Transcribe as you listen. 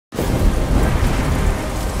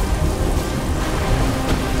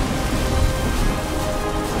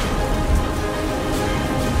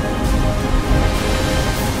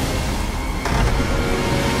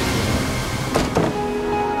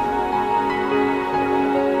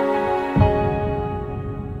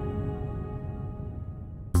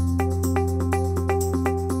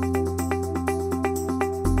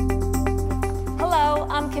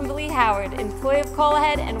employee of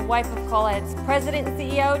CALLAHEAD and wife of CALLAHEAD's president and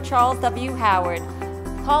CEO, Charles W. Howard.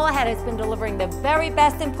 CALLAHEAD has been delivering the very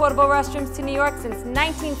best in portable restrooms to New York since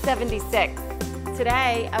 1976.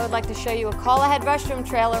 Today, I would like to show you a CALLAHEAD restroom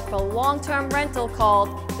trailer for long-term rental called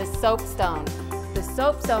the SOAP STONE. The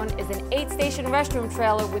SOAP STONE is an 8-station restroom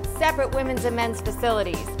trailer with separate women's and men's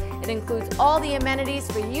facilities. It includes all the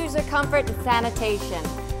amenities for user comfort and sanitation.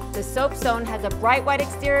 The SOAP STONE has a bright white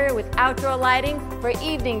exterior with outdoor lighting for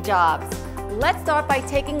evening jobs. Let's start by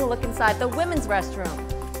taking a look inside the women's restroom.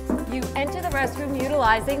 You enter the restroom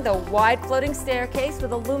utilizing the wide floating staircase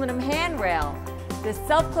with aluminum handrail. The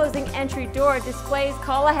self-closing entry door displays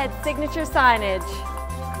CALLAHEAD's signature signage.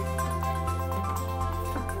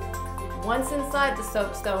 Once inside the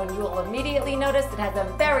SOAP STONE, you will immediately notice it has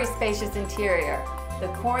a very spacious interior. The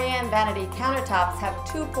Corian vanity countertops have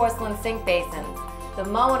 2 porcelain sink basins. The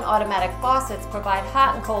Moen automatic faucets provide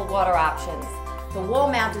hot and cold water options. The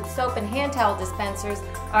wall-mounted soap and hand towel dispensers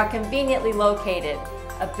are conveniently located.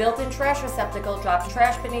 A built-in trash receptacle drops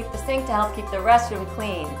trash beneath the sink to help keep the restroom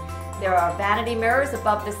clean. There are vanity mirrors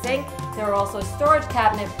above the sink. There are also storage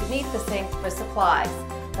cabinets beneath the sink for supplies.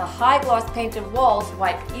 The high-gloss painted walls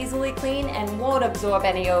wipe easily clean and won't absorb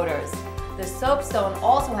any odors. The SOAP STONE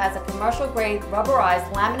also has a commercial-grade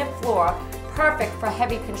rubberized laminate floor, perfect for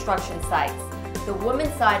heavy construction sites. The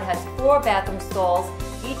women's side has 4 bathroom stalls.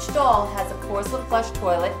 Each stall has a porcelain flush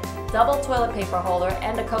toilet, double toilet paper holder,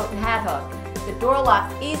 and a coat and hat hook. The door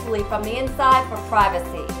locks easily from the inside for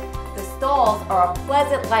privacy. The stalls are a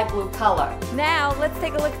pleasant light blue color. Now, let's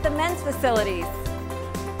take a look at the men's facilities.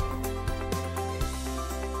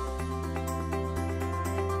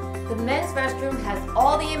 The men's restroom has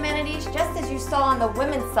all the amenities just as you saw on the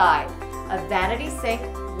women's side. A vanity sink,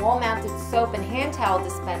 wall-mounted soap and hand towel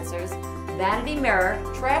dispensers, vanity mirror,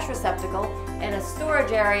 trash receptacle, and a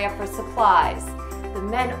storage area for supplies. The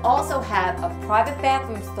men also have a private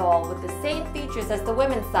bathroom stall with the same features as the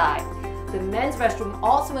women's side. The men's restroom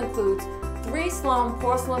also includes 3 Sloan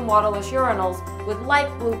porcelain waterless urinals with light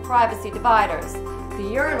blue privacy dividers. The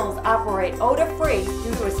urinals operate odor-free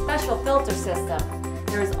due to a special filter system.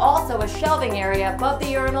 There is also a shelving area above the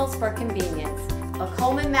urinals for convenience. A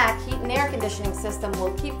Coleman Mack heat and air conditioning system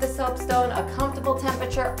will keep the SOAP STONE a comfortable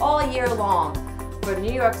temperature all year long. For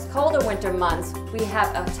New York's colder winter months, we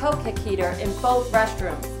have a toe kick heater in both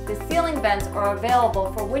restrooms. The ceiling vents are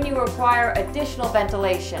available for when you require additional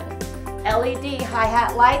ventilation. LED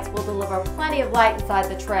hi-hat lights will deliver plenty of light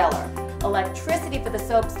inside the trailer. Electricity for the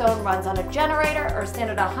SOAP STONE runs on a generator or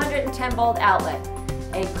standard 110-volt outlet.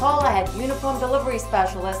 A CALLAHEAD uniform delivery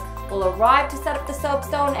specialist will arrive to set up the SOAP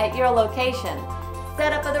STONE at your location.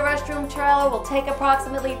 Setup of the restroom trailer will take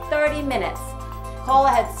approximately 30 minutes.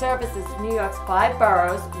 CALLAHEAD services New York's 5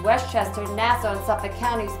 boroughs, Westchester, Nassau and Suffolk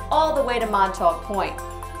Counties, all the way to Montauk Point.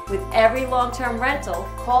 With every long-term rental,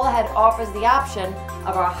 CALLAHEAD offers the option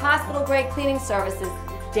of our hospital-grade cleaning services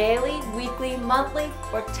daily, weekly, monthly,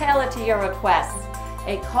 or tailored to your requests.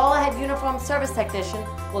 A CALLAHEAD uniform service technician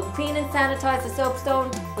will clean and sanitize the SOAP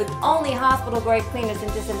STONE with only hospital-grade cleaners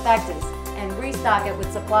and disinfectants and restock it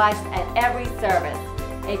with supplies at every service.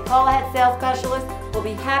 A CALLAHEAD sales specialist will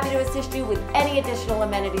be happy to assist you with any additional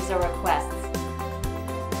amenities or requests.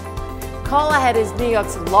 CALLAHEAD is New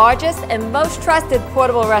York's largest and most trusted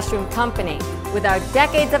portable restroom company. With our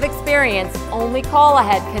decades of experience, only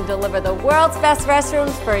CALLAHEAD can deliver the world's best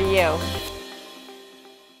restrooms for you.